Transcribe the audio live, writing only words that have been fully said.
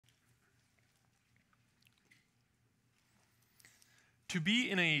to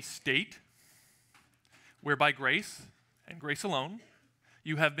be in a state where by grace and grace alone,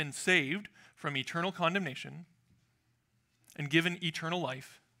 you have been saved from eternal condemnation and given eternal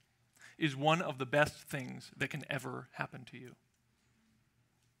life is one of the best things that can ever happen to you.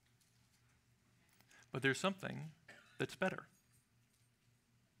 But there's something that's better.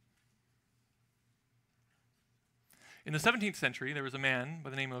 In the 17th century, there was a man by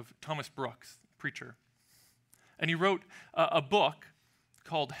the name of Thomas Brooks, preacher, and he wrote a book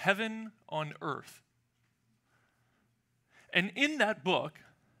called Heaven on Earth. And in that book,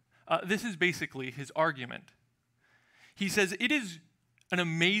 this is basically his argument. He says, it is an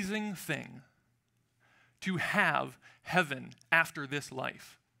amazing thing to have heaven after this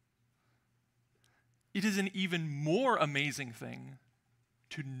life. It is an even more amazing thing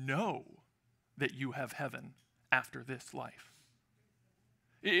to know that you have heaven after this life.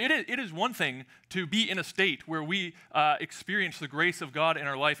 It is one thing to be in a state where we experience the grace of God in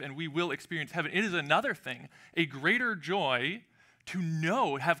our life and we will experience heaven. It is another thing, a greater joy to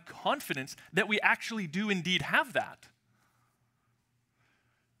know, have confidence that we actually do indeed have that.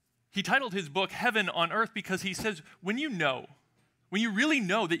 He titled his book Heaven on Earth because he says, when you really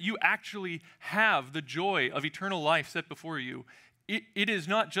know that you actually have the joy of eternal life set before you, it is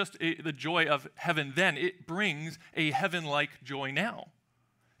not just the joy of heaven then, it brings a heaven-like joy now.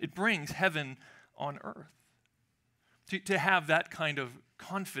 It brings heaven on earth. To have that kind of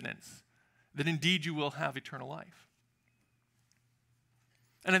confidence that indeed you will have eternal life.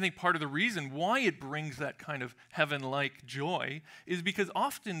 And I think part of the reason why it brings that kind of heaven-like joy is because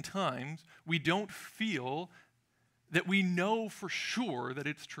oftentimes we don't feel that we know for sure that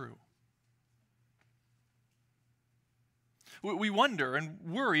it's true. We wonder and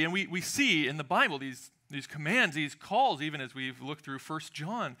worry, and we see in the Bible these commands, these calls, even as we've looked through 1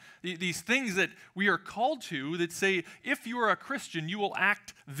 John, these things that we are called to that say, if you are a Christian, you will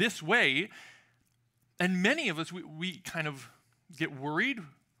act this way. And many of us, we kind of get worried,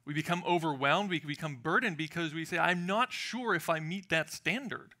 we become overwhelmed, we become burdened because we say, I'm not sure if I meet that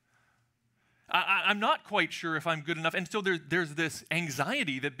standard. I'm not quite sure if I'm good enough. And so there's this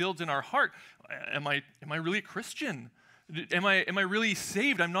anxiety that builds in our heart. Am I really a Christian? Am I really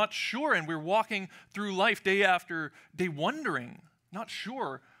saved? I'm not sure. And we're walking through life day after day wondering, not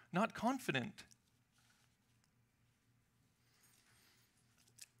sure, not confident.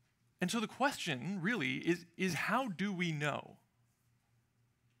 And so the question really is how do we know?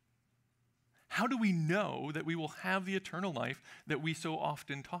 How do we know that we will have the eternal life that we so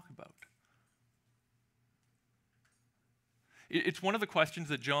often talk about? It's one of the questions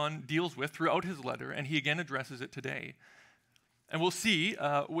that John deals with throughout his letter, and he again addresses it today. And we'll see,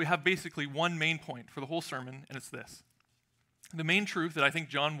 we have basically one main point for the whole sermon, and it's this. The main truth that I think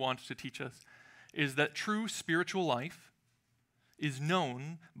John wants to teach us is that true spiritual life is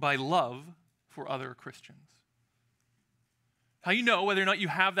known by love for other Christians. How you know whether or not you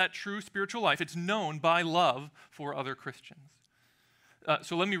have that true spiritual life, it's known by love for other Christians.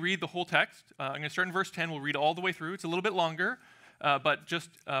 So let me read the whole text. I'm going to start in verse 10. We'll read all the way through. It's a little bit longer, but just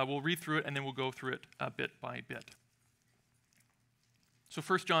we'll read through it and then we'll go through it bit by bit. So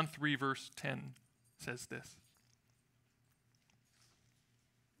 1 John 3 verse 10 says this.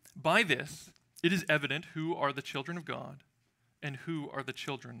 By this it is evident who are the children of God and who are the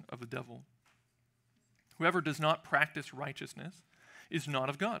children of the devil. Whoever does not practice righteousness is not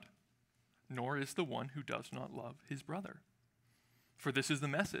of God, nor is the one who does not love his brother. For this is the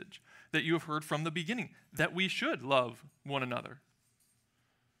message that you have heard from the beginning, that we should love one another.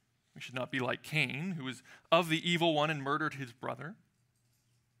 We should not be like Cain, who was of the evil one and murdered his brother.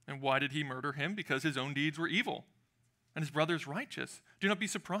 And why did he murder him? Because his own deeds were evil, and his brother's righteous. Do not be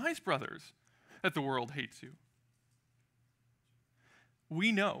surprised, brothers, that the world hates you.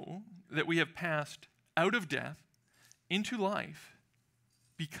 We know that we have passed out of death into life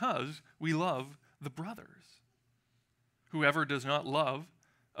because we love the brothers. Whoever does not love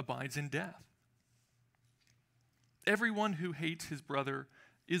abides in death. Everyone who hates his brother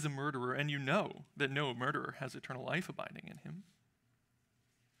is a murderer, and you know that no murderer has eternal life abiding in him.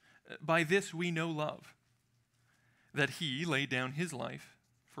 By this we know love, that he laid down his life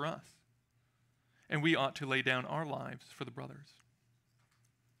for us, and we ought to lay down our lives for the brothers.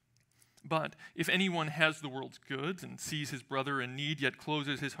 But if anyone has the world's goods and sees his brother in need, yet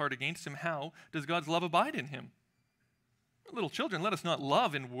closes his heart against him, how does God's love abide in him? Little children, let us not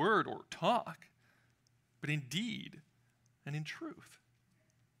love in word or talk, but in deed and in truth.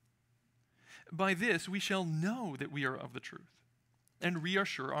 By this we shall know that we are of the truth, and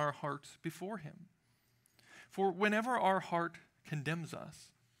reassure our hearts before him. For whenever our heart condemns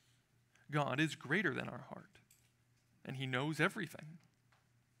us, God is greater than our heart, and he knows everything.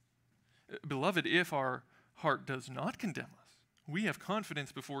 Beloved, if our heart does not condemn us, we have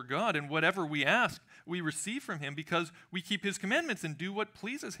confidence before God, and whatever we ask, we receive from him because we keep his commandments and do what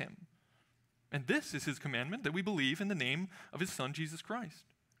pleases him. And this is his commandment, that we believe in the name of his Son, Jesus Christ,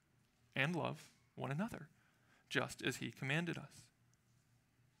 and love one another, just as he commanded us.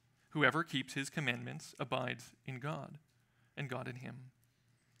 Whoever keeps his commandments abides in God, and God in him.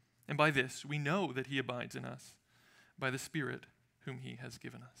 And by this we know that he abides in us, by the Spirit whom he has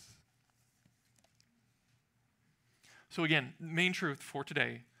given us. So again, main truth for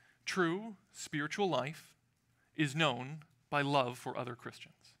today, true spiritual life is known by love for other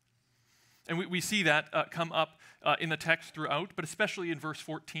Christians. And we see that come up in the text throughout, but especially in verse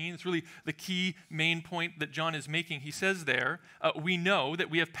 14. It's really the key main point that John is making. He says there, we know that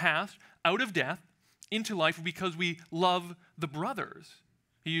we have passed out of death into life because we love the brothers.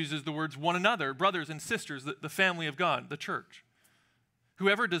 He uses the words one another, brothers and sisters, the family of God, the church.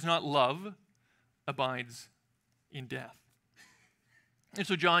 Whoever does not love abides in death. And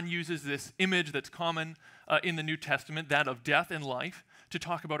so John uses this image that's common in the New Testament, that of death and life, to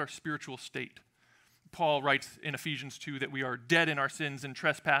talk about our spiritual state. Paul writes in Ephesians 2 that we are dead in our sins and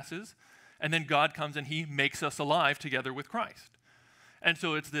trespasses, and then God comes and he makes us alive together with Christ. And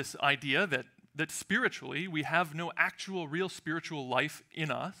so it's this idea that spiritually we have no actual real spiritual life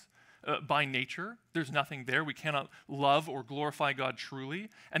in us by nature. There's nothing there. We cannot love or glorify God truly.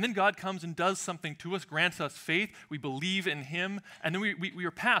 And then God comes and does something to us, grants us faith. We believe in him, and then we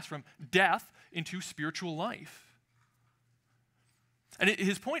are passed from death into spiritual life. And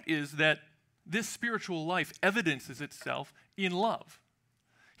his point is that this spiritual life evidences itself in love.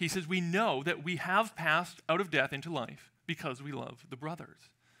 He says we know that we have passed out of death into life because we love the brothers.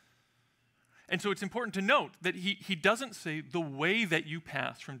 And so it's important to note that he doesn't say the way that you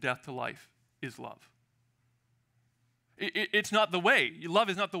pass from death to life is love. It's not the way. Love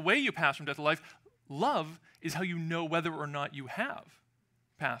is not the way you pass from death to life. Love is how you know whether or not you have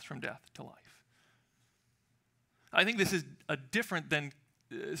passed from death to life. I think this is different than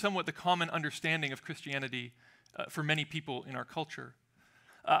somewhat the common understanding of Christianity for many people in our culture.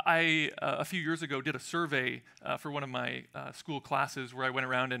 I, a few years ago, did a survey for one of my school classes where I went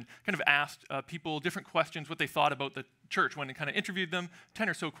around and kind of asked people different questions, what they thought about the church. When I kind of interviewed them, 10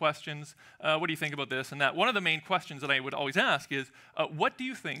 or so questions. What do you think about this and that? One of the main questions that I would always ask is, what do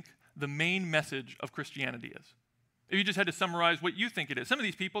you think the main message of Christianity is? If you just had to summarize what you think it is. Some of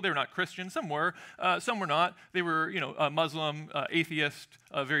these people, they were not Christian. Some were not. They were, Muslim, atheist,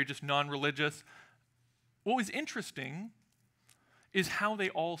 very just non-religious. What was interesting is how they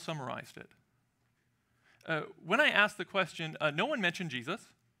all summarized it. When I asked the question, no one mentioned Jesus.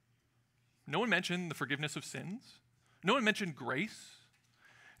 No one mentioned the forgiveness of sins. No one mentioned grace.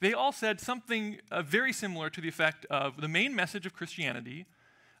 They all said something very similar to the effect of the main message of Christianity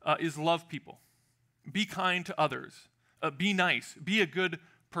is love people. Be kind to others. Be nice. Be a good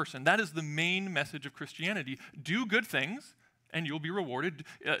person. That is the main message of Christianity. Do good things, and you'll be rewarded.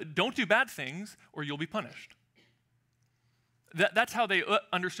 Don't do bad things, or you'll be punished. That's how they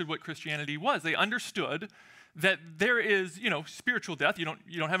understood what Christianity was. They understood that there is, spiritual death. You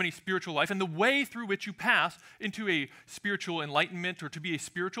don't have any spiritual life. And the way through which you pass into a spiritual enlightenment or to be a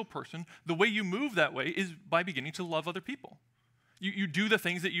spiritual person, the way you move that way is by beginning to love other people. You do the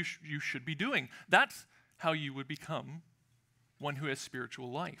things that you should be doing. That's how you would become one who has spiritual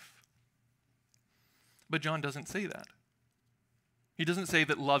life. But John doesn't say that. He doesn't say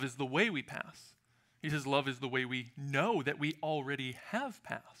that love is the way we pass. He says love is the way we know that we already have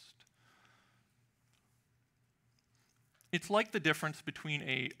passed. It's like the difference between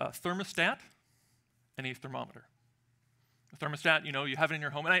a thermostat and a thermometer. A thermostat, you have it in your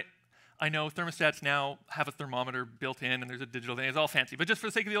home, and I know thermostats now have a thermometer built in, and there's a digital thing. It's all fancy. But just for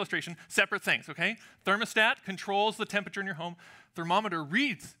the sake of the illustration, separate things, okay? Thermostat controls the temperature in your home. Thermometer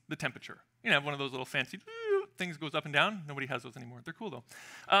reads the temperature. You have one of those little fancy things goes up and down. Nobody has those anymore. They're cool, though.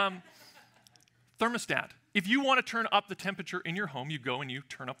 Thermostat. If you want to turn up the temperature in your home, you go and you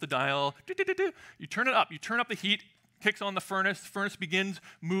turn up the dial. You turn it up. You turn up the heat, kicks on the furnace. The furnace begins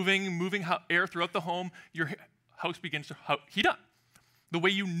moving air throughout the home. Your house begins to heat up. The way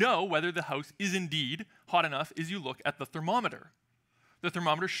you know whether the house is indeed hot enough is you look at the thermometer. The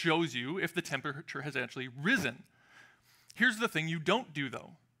thermometer shows you if the temperature has actually risen. Here's the thing you don't do,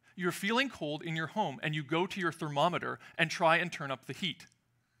 though. You're feeling cold in your home, and you go to your thermometer and try and turn up the heat.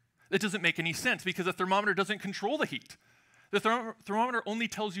 That doesn't make any sense because the thermometer doesn't control the heat. The thermometer only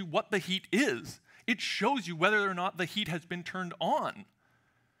tells you what the heat is. It shows you whether or not the heat has been turned on.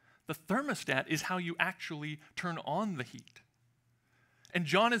 The thermostat is how you actually turn on the heat. And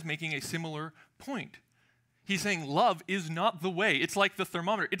John is making a similar point. He's saying love is not the way. It's like the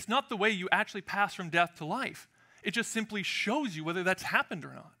thermometer. It's not the way you actually pass from death to life. It just simply shows you whether that's happened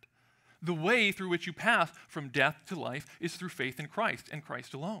or not. The way through which you pass from death to life is through faith in Christ and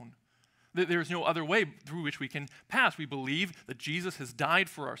Christ alone. There's no other way through which we can pass. We believe that Jesus has died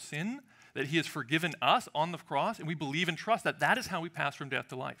for our sin, that he has forgiven us on the cross, and we believe and trust that that is how we pass from death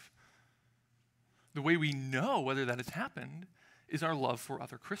to life. The way we know whether that has happened is our love for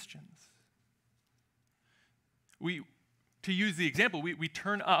other Christians. To use the example, we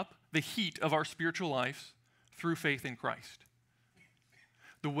turn up the heat of our spiritual lives through faith in Christ.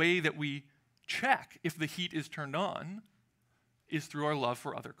 The way that we check if the heat is turned on is through our love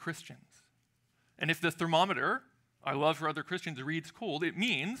for other Christians. And if the thermometer, our love for other Christians, reads cold, it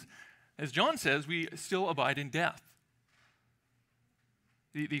means, as John says, we still abide in death.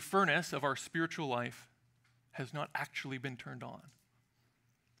 The furnace of our spiritual life has not actually been turned on.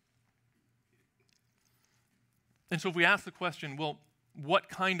 And so if we ask the question, well, what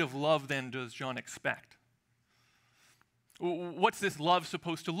kind of love then does John expect? What's this love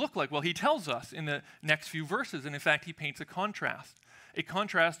supposed to look like? Well, he tells us in the next few verses, and in fact, he paints a contrast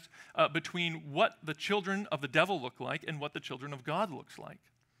between what the children of the devil look like and what the children of God looks like.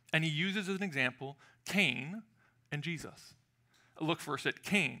 And he uses as an example Cain and Jesus. Look first at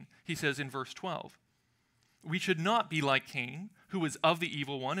Cain. He says in verse 12, "We should not be like Cain, who was of the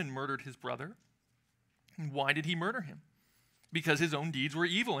evil one and murdered his brother." And why did he murder him? Because his own deeds were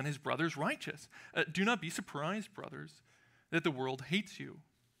evil and his brother's righteous. Do not be surprised, brothers, that the world hates you.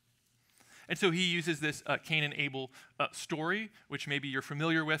 And so he uses this Cain and Abel story, which maybe you're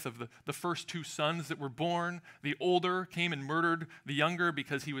familiar with, of the first two sons that were born. The older came and murdered the younger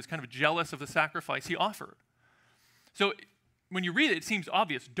because he was kind of jealous of the sacrifice he offered. So when you read it, it seems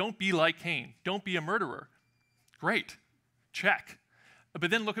obvious. Don't be like Cain. Don't be a murderer. Great. Check. But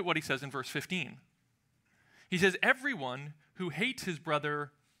then look at what he says in verse 15. He says, "Everyone who hates his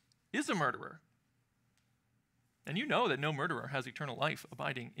brother is a murderer. And you know that no murderer has eternal life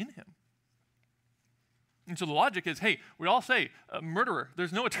abiding in him." And so the logic is, hey, we all say, murderer,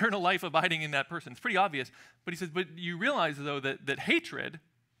 there's no eternal life abiding in that person. It's pretty obvious. But he says, but you realize, though, that hatred,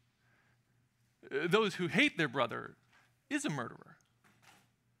 those who hate their brother, is a murderer.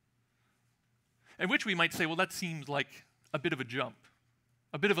 And which we might say, well, that seems like a bit of a jump,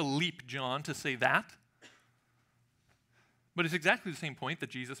 a bit of a leap, John, to say that. But it's exactly the same point that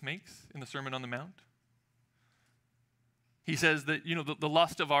Jesus makes in the Sermon on the Mount. He says that, the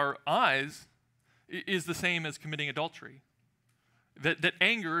lust of our eyes is the same as committing adultery. That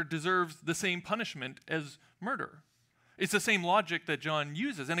anger deserves the same punishment as murder. It's the same logic that John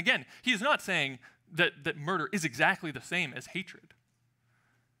uses. And again, he is not saying that murder is exactly the same as hatred.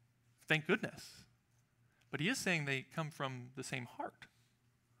 Thank goodness. But he is saying they come from the same heart.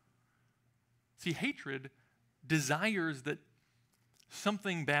 See, hatred desires that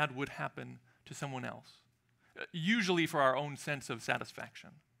something bad would happen to someone else, usually for our own sense of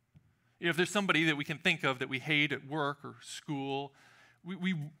satisfaction. If there's somebody that we can think of that we hate at work or school,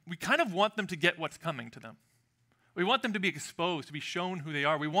 we kind of want them to get what's coming to them. We want them to be exposed, to be shown who they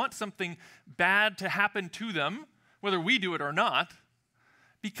are. We want something bad to happen to them, whether we do it or not,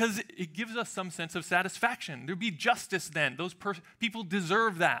 because it gives us some sense of satisfaction. There'd be justice then. Those people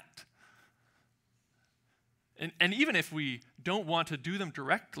deserve that. And even if we don't want to do them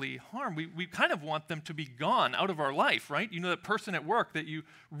directly harm, we kind of want them to be gone out of our life, right? That person at work that you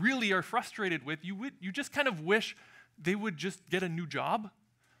really are frustrated with, you just kind of wish they would just get a new job.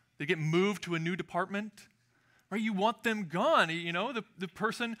 They get moved to a new department, right? You want them gone. The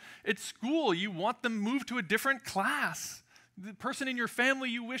person at school, you want them moved to a different class. The person in your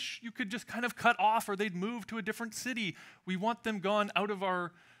family, you wish you could just kind of cut off or they'd move to a different city. We want them gone out of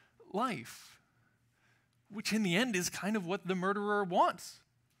our life, which in the end is kind of what the murderer wants.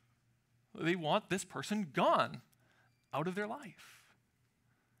 They want this person gone out of their life.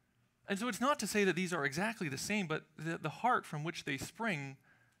 And so it's not to say that these are exactly the same, but the heart from which they spring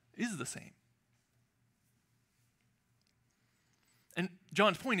is the same. And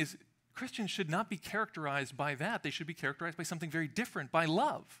John's point is, Christians should not be characterized by that. They should be characterized by something very different, by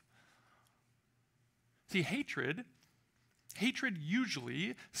love. See, hatred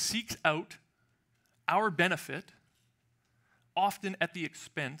usually seeks out our benefit, often at the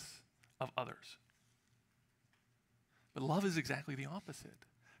expense of others. But love is exactly the opposite.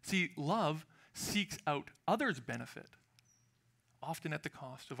 See, love seeks out others' benefit, often at the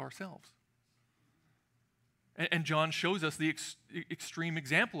cost of ourselves. And John shows us the extreme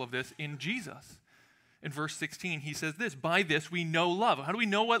example of this in Jesus. In verse 16, he says this, "By this we know love." How do we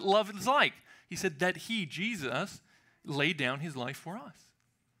know what love is like? He said that he, Jesus, laid down his life for us.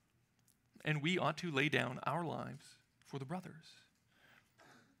 and we ought to lay down our lives for the brothers.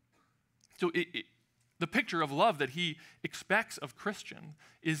 So the picture of love that he expects of Christian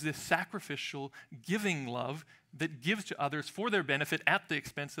is this sacrificial, giving love that gives to others for their benefit at the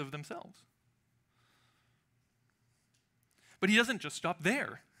expense of themselves. But he doesn't just stop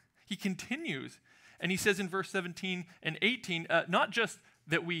there. He continues, and he says in verse 17 and 18, not just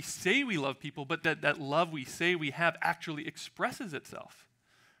that we say we love people, but that love we say we have actually expresses itself.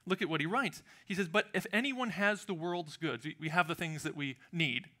 Look at what he writes. He says, but if anyone has the world's goods, we have the things that we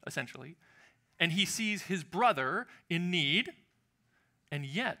need, essentially, and he sees his brother in need, and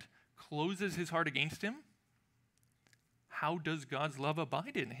yet closes his heart against him, how does God's love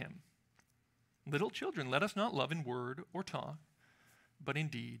abide in him? Little children, let us not love in word or talk, but in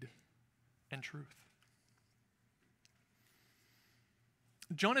deed and truth.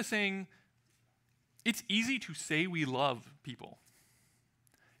 John is saying it's easy to say we love people.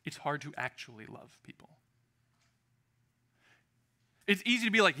 It's hard to actually love people. It's easy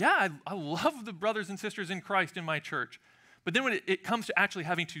to be like, yeah, I love the brothers and sisters in Christ in my church. But then when it comes to actually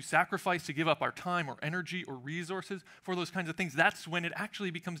having to sacrifice, to give up our time or energy or resources for those kinds of things, that's when it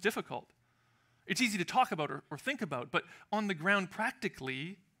actually becomes difficult. It's easy to talk about or think about, but on the ground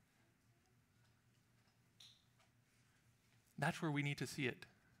practically, that's where we need to see it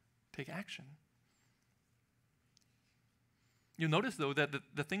take action. You'll notice, though, that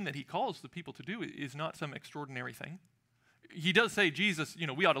the thing that he calls the people to do is not some extraordinary thing. He does say, Jesus,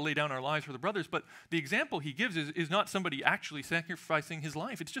 we ought to lay down our lives for the brothers, but the example he gives is not somebody actually sacrificing his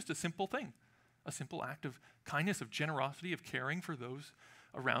life. It's just a simple thing, a simple act of kindness, of generosity, of caring for those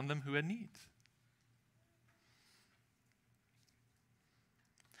around them who had needs.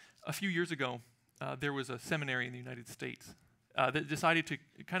 A few years ago, there was a seminary in the United States that decided to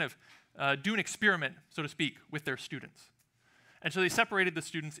kind of do an experiment, so to speak, with their students. And so they separated the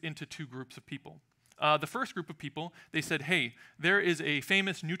students into two groups of people. The first group of people, they said, hey, there is a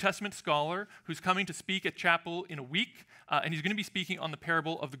famous New Testament scholar who's coming to speak at chapel in a week, and he's going to be speaking on the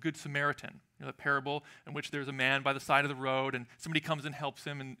parable of the Good Samaritan, the parable in which there's a man by the side of the road, and somebody comes and helps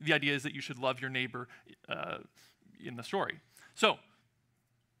him, and the idea is that you should love your neighbor in the story. So,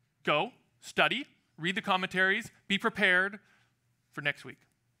 go, study, read the commentaries, be prepared for next week.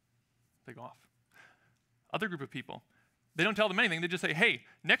 They go off. Other group of people, they don't tell them anything. They just say, hey,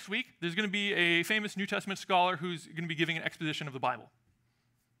 next week there's going to be a famous New Testament scholar who's going to be giving an exposition of the Bible.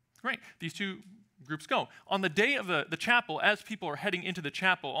 Great. These two groups go. On the day of the chapel, as people are heading into the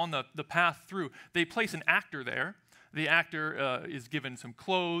chapel on the path through, they place an actor there. The actor is given some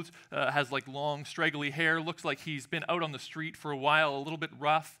clothes, has like long, straggly hair, looks like he's been out on the street for a while, a little bit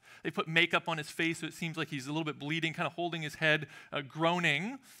rough. They put makeup on his face so it seems like he's a little bit bleeding, kind of holding his head,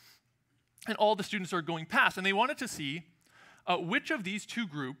 groaning. And all the students are going past, and they wanted to see which of these two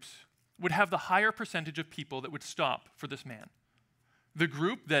groups would have the higher percentage of people that would stop for this man. The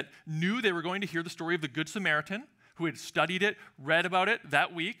group that knew they were going to hear the story of the Good Samaritan, who had studied it, read about it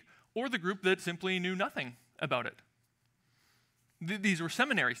that week, or the group that simply knew nothing about it. These were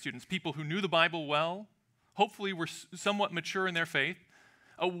seminary students, people who knew the Bible well, hopefully were somewhat mature in their faith.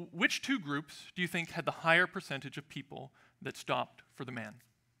 Which two groups do you think had the higher percentage of people that stopped for the man?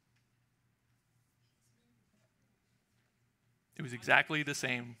 It was exactly the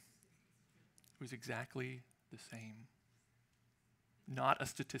same. It was exactly the same. Not a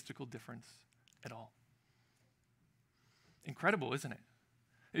statistical difference at all. Incredible, isn't it?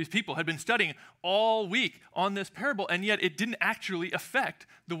 These people had been studying all week on this parable, and yet it didn't actually affect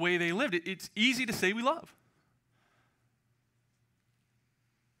the way they lived. It's easy to say we love,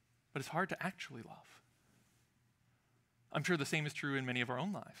 but it's hard to actually love. I'm sure the same is true in many of our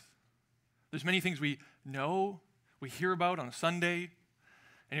own lives. There's many things we know, we hear about on a Sunday,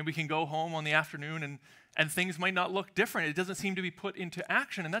 and we can go home on the afternoon and things might not look different. It doesn't seem to be put into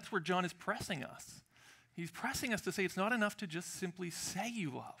action, and that's where John is pressing us. He's pressing us to say it's not enough to just simply say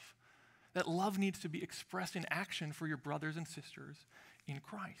you love. That love needs to be expressed in action for your brothers and sisters in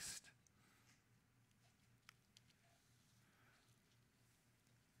Christ.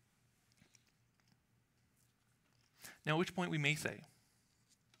 Now, at which point we may say,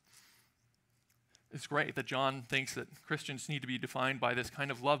 it's great that John thinks that Christians need to be defined by this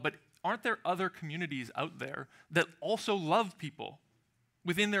kind of love, but aren't there other communities out there that also love people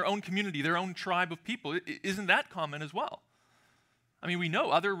within their own community, their own tribe of people? Isn't that common as well? I mean, we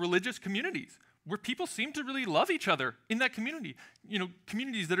know other religious communities where people seem to really love each other in that community.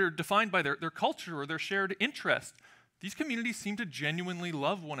 Communities that are defined by their culture or their shared interest. These communities seem to genuinely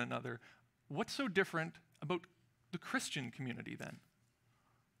love one another. What's so different about the Christian community then?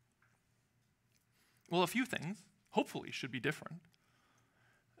 Well, a few things, hopefully, should be different.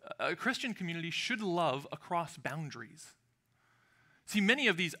 a Christian community should love across boundaries. See, many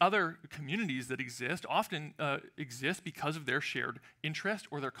of these other communities that exist often exist because of their shared interest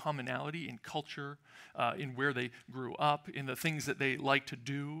or their commonality in culture, in where they grew up, in the things that they like to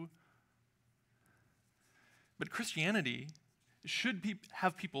do. But Christianity should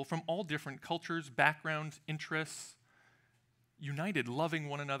have people from all different cultures, backgrounds, interests, united, loving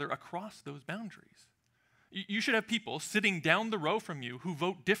one another across those boundaries. You should have people sitting down the row from you who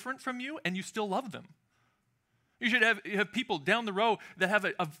vote different from you, and you still love them. You should have people down the row that have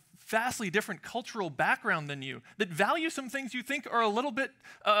a vastly different cultural background than you, that value some things you think are a little bit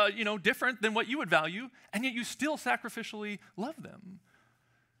different than what you would value, and yet you still sacrificially love them.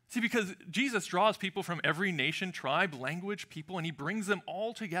 See, because Jesus draws people from every nation, tribe, language, people, and he brings them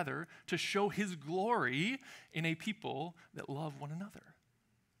all together to show his glory in a people that love one another.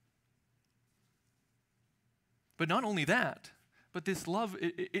 But not only that, but this love,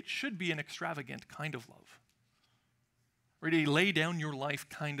 it should be an extravagant kind of love. Ready to lay down your life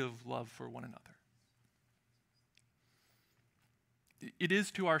kind of love for one another. It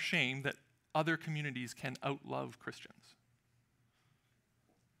is to our shame that other communities can outlove Christians.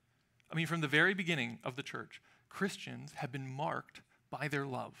 I mean, from the very beginning of the church, Christians have been marked by their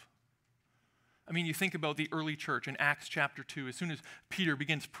love. I mean, you think about the early church in Acts chapter 2. As soon as Peter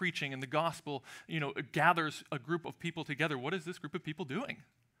begins preaching and the gospel, gathers a group of people together, what is this group of people doing?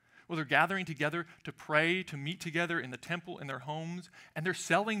 Well, they're gathering together to pray, to meet together in the temple, in their homes, and they're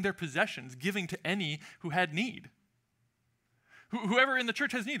selling their possessions, giving to any who had need. Whoever in the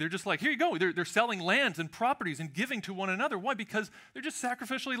church has need, they're just like, here you go. They're selling lands and properties and giving to one another. Why? Because they're just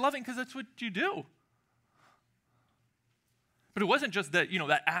sacrificially loving, because that's what you do. But it wasn't just that,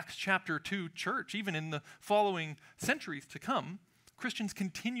 that Acts chapter 2 church. Even in the following centuries to come, Christians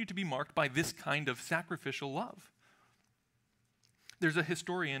continue to be marked by this kind of sacrificial love. There's a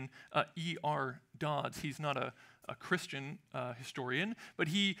historian, E.R. Dodds. He's not a Christian historian, but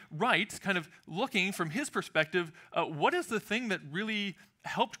he writes, kind of looking from his perspective, what is the thing that really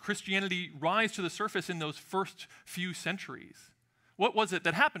helped Christianity rise to the surface in those first few centuries? What was it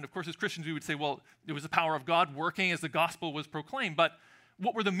that happened? Of course, as Christians, we would say, well, it was the power of God working as the gospel was proclaimed, but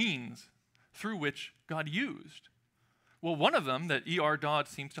what were the means through which God used? Well, one of them that E.R.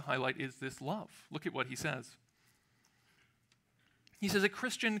 Dodds seems to highlight is this love. Look at what he says. He says, a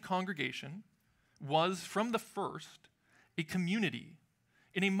Christian congregation was from the first a community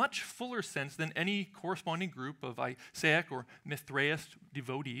in a much fuller sense than any corresponding group of Isaic or Mithraist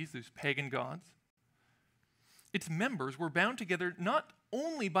devotees, those pagan gods. Its members were bound together not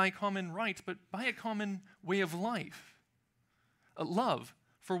only by common rights, but by a common way of life. A love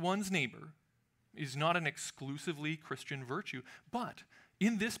for one's neighbor is not an exclusively Christian virtue, but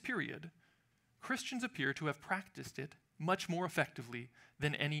in this period, Christians appear to have practiced it much more effectively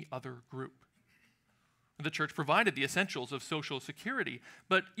than any other group. The church provided the essentials of social security,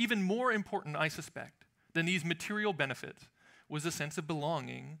 but even more important, I suspect, than these material benefits was a sense of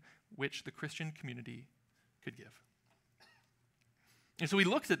belonging which the Christian community could give. And so he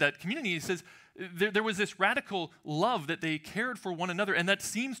looks at that community and says there was this radical love that they cared for one another, and that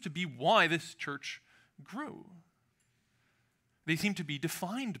seems to be why this church grew. They seem to be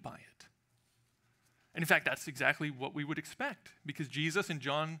defined by it. And in fact, that's exactly what we would expect, because Jesus in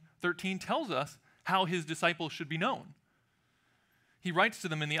John 13 tells us how his disciples should be known. He writes to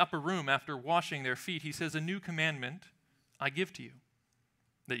them in the upper room after washing their feet. He says, a new commandment I give to you,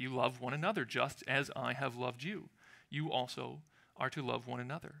 that you love one another just as I have loved you. You also are to love one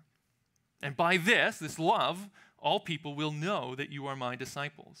another. And by this love, all people will know that you are my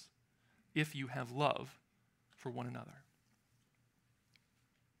disciples, if you have love for one another.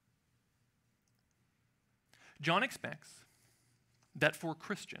 John expects that for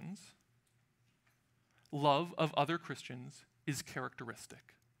Christians, love of other Christians is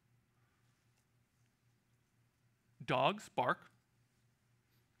characteristic. Dogs bark,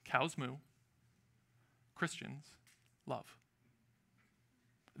 cows moo, Christians love.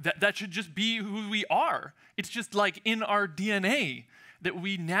 That should just be who we are. It's just like in our DNA that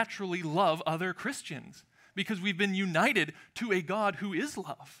we naturally love other Christians because we've been united to a God who is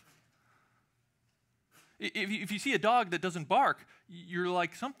love. If you see a dog that doesn't bark, you're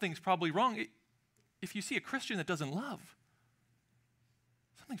like, something's probably wrong. If you see a Christian that doesn't love,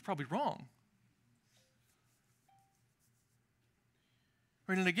 something's probably wrong.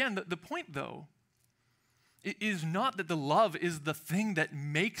 Right? And again, the point, though, is not that the love is the thing that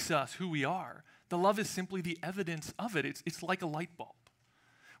makes us who we are. The love is simply the evidence of it. It's like a light bulb.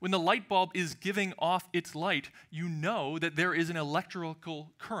 When the light bulb is giving off its light, you know that there is an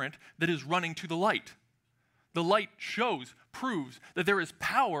electrical current that is running to the light. The light shows proves that there is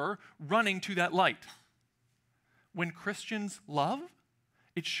power running to that light. When Christians love,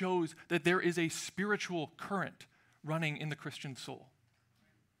 it shows that there is a spiritual current running in the Christian soul.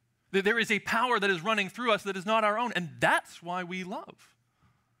 That there is a power that is running through us that is not our own, and that's why we love.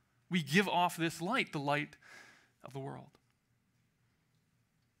 We give off this light, the light of the world.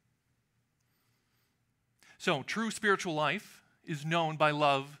 So, true spiritual life is known by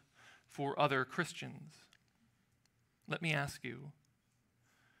love for other Christians. Let me ask you,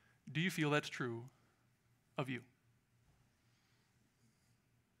 do you feel that's true of you?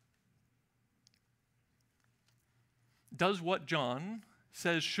 Does what John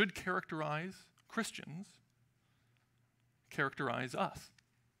says should characterize Christians characterize us?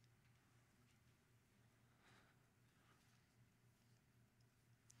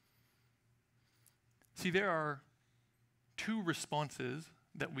 See, there are two responses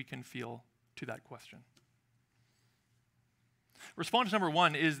that we can feel to that question. Response number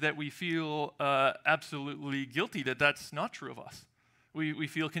one is that we feel absolutely guilty that that's not true of us. We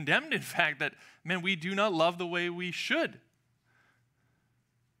feel condemned, in fact, that, man, we do not love the way we should.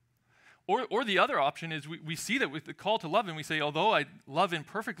 Or the other option is we see that with the call to love, and we say, although I love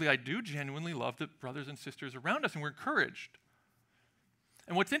imperfectly, I do genuinely love the brothers and sisters around us, and we're encouraged.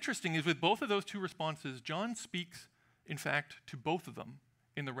 And what's interesting is with both of those two responses, John speaks, in fact, to both of them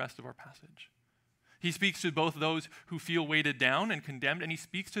in the rest of our passage. He speaks to both those who feel weighted down and condemned, and he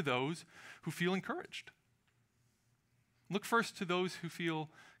speaks to those who feel encouraged. Look first to those who feel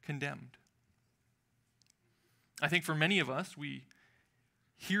condemned. I think for many of us, we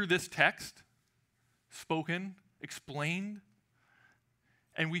hear this text spoken, explained,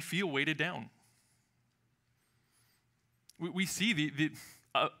 and we feel weighted down. We see the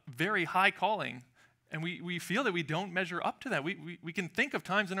very high calling, and we feel that we don't measure up to that. We can think of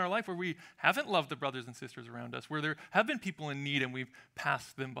times in our life where we haven't loved the brothers and sisters around us, where there have been people in need and we've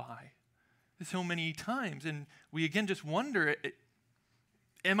passed them by so many times. And we again just wonder,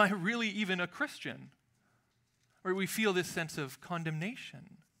 am I really even a Christian? Or we feel this sense of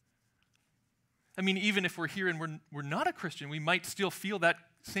condemnation. I mean, even if we're here and we're not a Christian, we might still feel that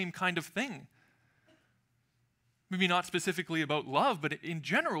same kind of thing. Maybe not specifically about love, but in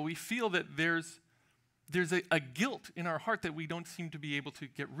general, we feel that there's a guilt in our heart that we don't seem to be able to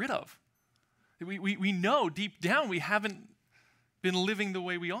get rid of. We know deep down we haven't been living the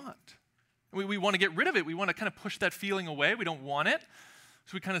way we ought. We want to get rid of it. We want to kind of push that feeling away. We don't want it.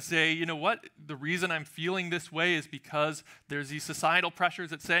 So we kind of say, you know what? The reason I'm feeling this way is because there's these societal pressures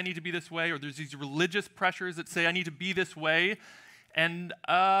that say I need to be this way, or there's these religious pressures that say I need to be this way, and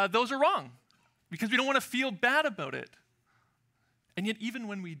those are wrong because we don't want to feel bad about it. And yet even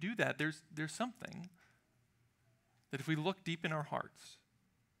when we do that, there's something that if we look deep in our hearts,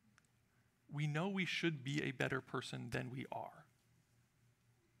 we know we should be a better person than we are.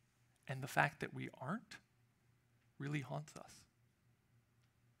 And the fact that we aren't really haunts us.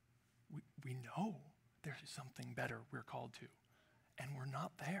 We know there's something better we're called to, and we're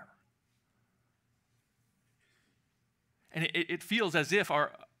not there. And it feels as if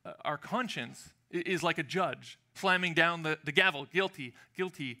our conscience is like a judge slamming down the gavel, guilty,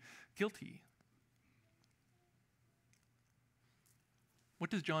 guilty, guilty. What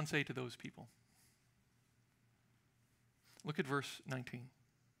does John say to those people? Look at verse 19.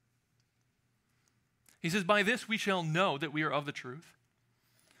 He says, "By this we shall know that we are of the truth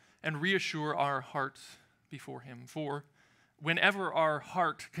and reassure our hearts before him. For whenever our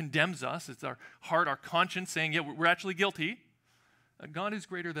heart condemns us, it's our heart, our conscience saying, yeah, we're actually guilty, God is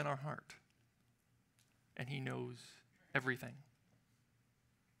greater than our heart, and he knows everything."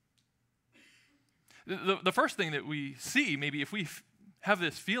 The first thing that we see, maybe if we have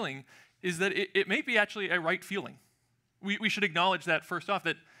this feeling, is that it may be actually a right feeling. We should acknowledge that first off,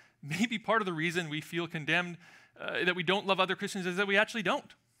 that maybe part of the reason we feel condemned, that we don't love other Christians, is that we actually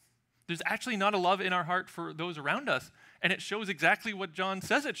don't. There's actually not a love in our heart for those around us, and it shows exactly what John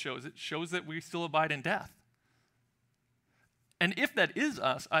says it shows. It shows that we still abide in death. And if that is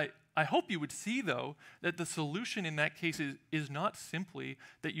us, I hope you would see, though, that the solution in that case is not simply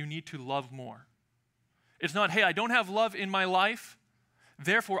that you need to love more. It's not, hey, I don't have love in my life,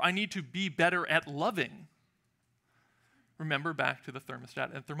 therefore I need to be better at loving. Remember back to the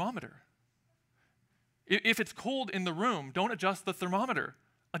thermostat and thermometer. If it's cold in the room, don't adjust the thermometer.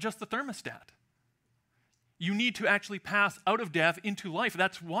 Adjust the thermostat. You need to actually pass out of death into life.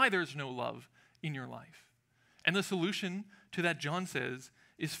 That's why there's no love in your life. And the solution to that, John says,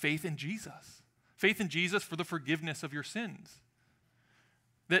 is faith in Jesus. Faith in Jesus for the forgiveness of your sins.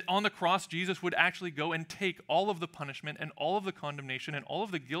 That on the cross, Jesus would actually go and take all of the punishment and all of the condemnation and all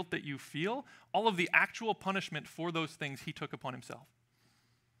of the guilt that you feel, all of the actual punishment for those things he took upon himself.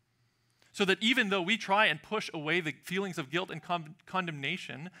 So that even though we try and push away the feelings of guilt and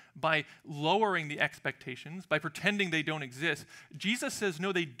condemnation by lowering the expectations, by pretending they don't exist, Jesus says,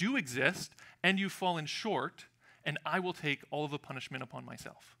 no, they do exist, and you've fallen short, and I will take all of the punishment upon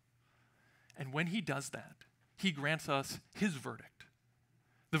myself. And when he does that, he grants us his verdict.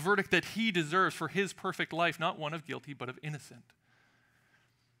 The verdict that he deserves for his perfect life, not one of guilty, but of innocent.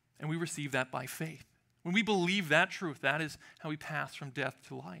 And we receive that by faith. When we believe that truth, that is how we pass from death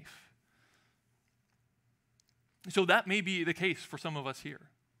to life. So that may be the case for some of us here.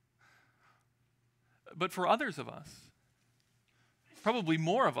 But for others of us, probably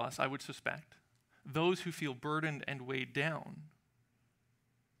more of us, I would suspect, those who feel burdened and weighed down,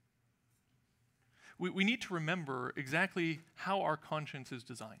 we need to remember exactly how our conscience is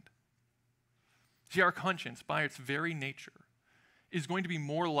designed. See, our conscience, by its very nature, is going to be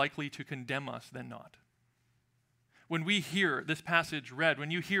more likely to condemn us than not. When we hear this passage read,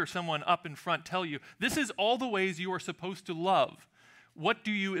 when you hear someone up in front tell you, this is all the ways you are supposed to love, what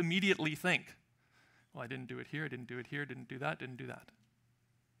do you immediately think? Well, I didn't do it here, I didn't do it here, didn't do that, didn't do that.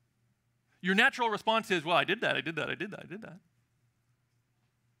 Your natural response is, well, I did that, I did that, I did that, I did that.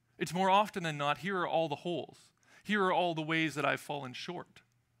 It's more often than not, here are all the holes. Here are all the ways that I've fallen short.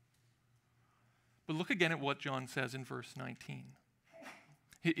 But look again at what John says in verse 19.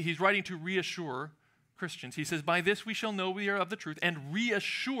 He's writing to reassure Christians. He says, by this we shall know we are of the truth and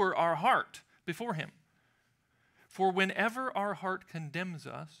reassure our heart before him. For whenever our heart condemns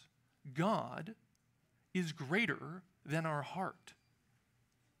us, God is greater than our heart,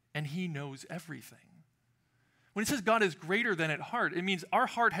 and he knows everything. When it says God is greater than at heart, it means our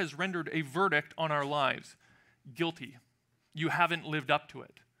heart has rendered a verdict on our lives. Guilty. You haven't lived up to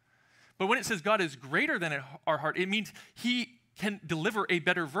it. But when it says God is greater than at our heart, it means he can deliver a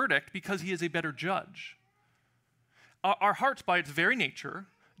better verdict because he is a better judge. Our hearts, by its very nature,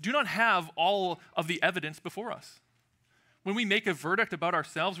 do not have all of the evidence before us. When we make a verdict about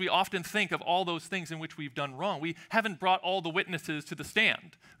ourselves, we often think of all those things in which we've done wrong. We haven't brought all the witnesses to the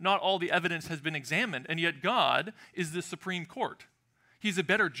stand. Not all the evidence has been examined, and yet God is the supreme court. He's a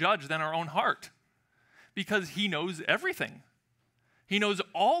better judge than our own heart because he knows everything. He knows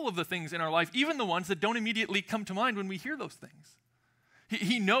all of the things in our life, even the ones that don't immediately come to mind when we hear those things.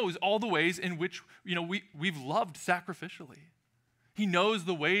 He knows all the ways in which we've loved sacrificially. He knows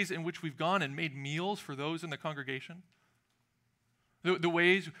the ways in which we've gone and made meals for those in the congregation. The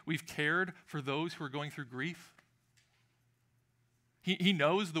ways we've cared for those who are going through grief. He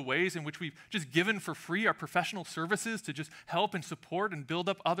knows the ways in which we've just given for free our professional services to just help and support and build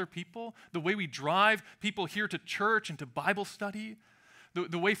up other people. The way we drive people here to church and to Bible study.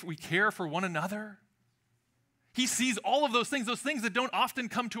 The way we care for one another. He sees all of those things that don't often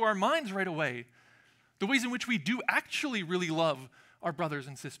come to our minds right away. The ways in which we do actually really love our brothers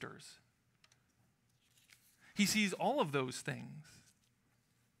and sisters. He sees all of those things.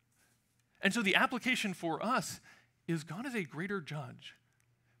 And so the application for us is God is a greater judge.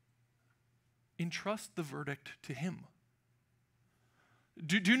 Entrust the verdict to him.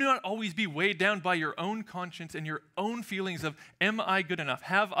 Do not always be weighed down by your own conscience and your own feelings of, am I good enough?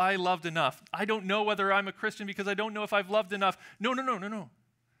 Have I loved enough? I don't know whether I'm a Christian because I don't know if I've loved enough. No.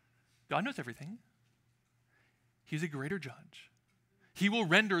 God knows everything. He's a greater judge. He will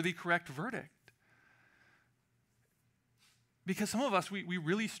render the correct verdict. Because some of us, we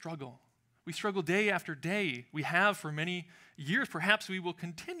really struggle. We struggle day after day. We have for many years. Perhaps we will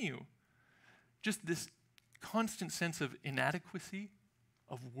continue. Just this constant sense of inadequacy,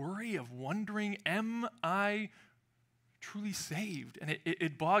 of worry, of wondering, am I truly saved? And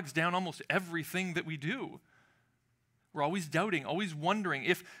it bogs down almost everything that we do. We're always doubting, always wondering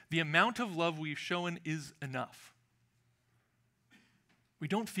if the amount of love we've shown is enough. We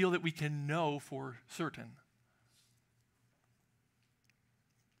don't feel that we can know for certain.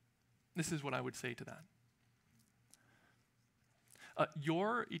 This is what I would say to that.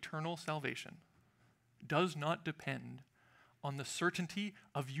 Your eternal salvation does not depend on the certainty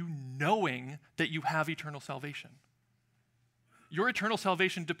of you knowing that you have eternal salvation. Your eternal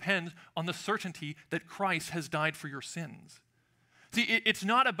salvation depends on the certainty that Christ has died for your sins. See, it's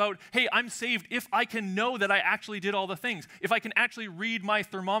not about, hey, I'm saved if I can know that I actually did all the things. If I can actually read my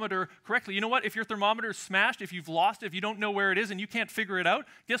thermometer correctly. You know what? If your thermometer is smashed, if you've lost it, if you don't know where it is and you can't figure it out,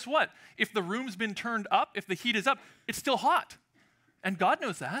 guess what? If the room's been turned up, if the heat is up, it's still hot. And God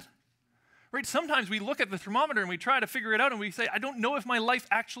knows that. Right? Sometimes we look at the thermometer and we try to figure it out and we say, I don't know if my life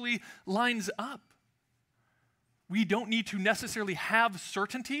actually lines up. we don't need to necessarily have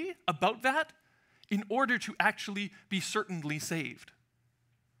certainty about that in order to actually be certainly saved.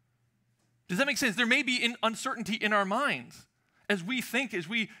 Does that make sense? There may be uncertainty in our minds as we think, as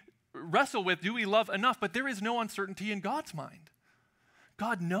we wrestle with, do we love enough? But there is no uncertainty in God's mind.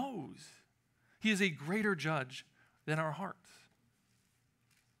 God knows. He is a greater judge than our hearts.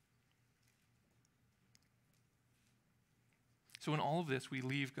 So in all of this, we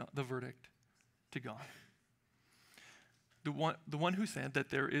leave the verdict to God. The one who said that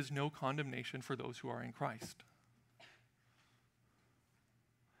there is no condemnation for those who are in Christ.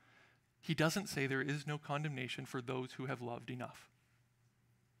 He doesn't say there is no condemnation for those who have loved enough.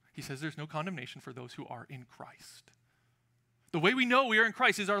 He says there's no condemnation for those who are in Christ. The way we know we are in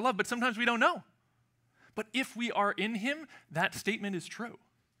Christ is our love, but sometimes we don't know. But if we are in him, that statement is true.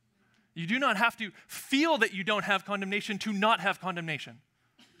 You do not have to feel that you don't have condemnation to not have condemnation.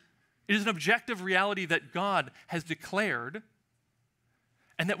 It is an objective reality that God has declared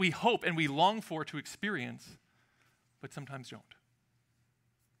and that we hope and we long for to experience, but sometimes don't.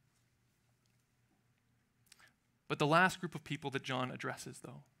 But the last group of people that John addresses,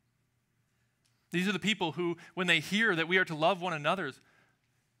 though, these are the people who, when they hear that we are to love one another,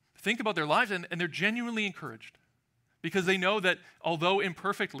 think about their lives and they're genuinely encouraged because they know that although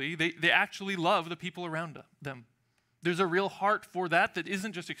imperfectly, they actually love the people around them. There's a real heart for that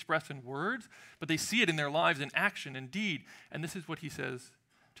isn't just expressed in words, but they see it in their lives in action and deed. And this is what he says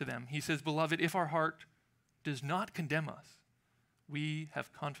to them. He says, "Beloved, if our heart does not condemn us, we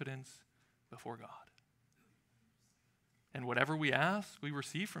have confidence before God. And whatever we ask, we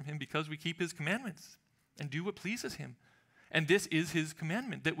receive from him because we keep his commandments and do what pleases him. And this is his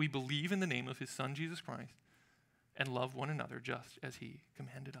commandment, that we believe in the name of his Son, Jesus Christ, and love one another just as he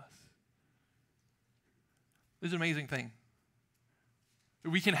commanded us." This is an amazing thing.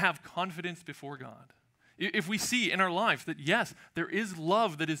 We can have confidence before God. If we see in our lives that, yes, there is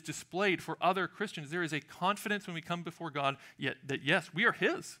love that is displayed for other Christians, there is a confidence when we come before God, yet that, yes, we are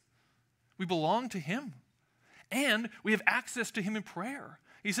his. We belong to him. And we have access to him in prayer.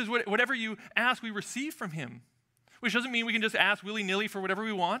 He says, whatever you ask, we receive from him. Which doesn't mean we can just ask willy-nilly for whatever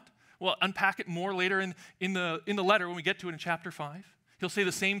we want. We'll unpack it more later in the letter when we get to it in chapter 5. He'll say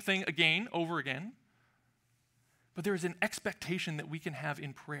the same thing again, over again. But there is an expectation that we can have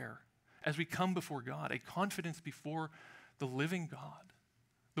in prayer as we come before God, a confidence before the living God,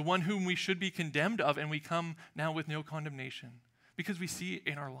 the one whom we should be condemned of, and we come now with no condemnation because we see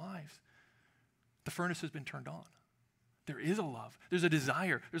in our lives the furnace has been turned on. There is a love. There's a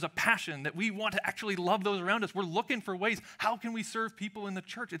desire. There's a passion that we want to actually love those around us. We're looking for ways. How can we serve people in the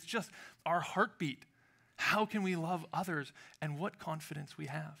church? It's just our heartbeat. How can we love others? And what confidence we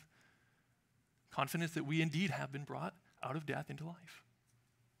have. Confidence that we indeed have been brought out of death into life.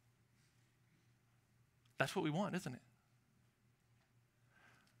 That's what we want, isn't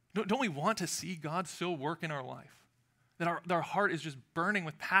it? Don't we want to see God still work in our life? That our heart is just burning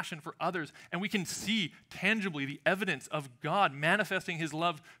with passion for others, and we can see tangibly the evidence of God manifesting his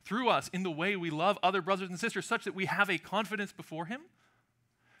love through us in the way we love other brothers and sisters, such that we have a confidence before him,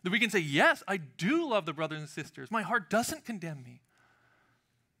 that we can say, yes, I do love the brothers and sisters. My heart doesn't condemn me.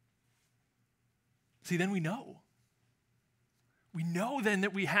 See, then we know. We know then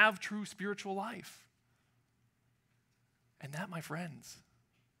that we have true spiritual life. And that, my friends,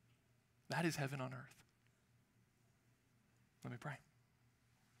 that is heaven on earth. Let me pray.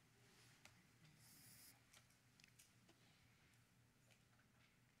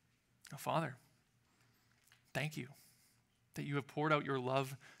 Oh, Father, thank you that you have poured out your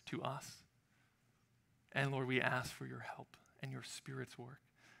love to us. And Lord, we ask for your help and your Spirit's work,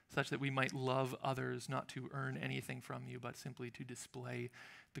 such that we might love others, not to earn anything from you, but simply to display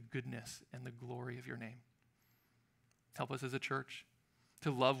the goodness and the glory of your name. Help us as a church to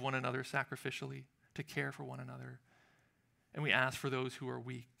love one another sacrificially, to care for one another. And we ask for those who are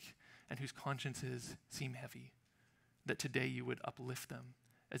weak and whose consciences seem heavy, that today you would uplift them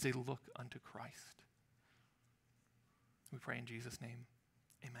as they look unto Christ. We pray in Jesus' name.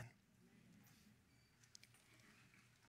 Amen.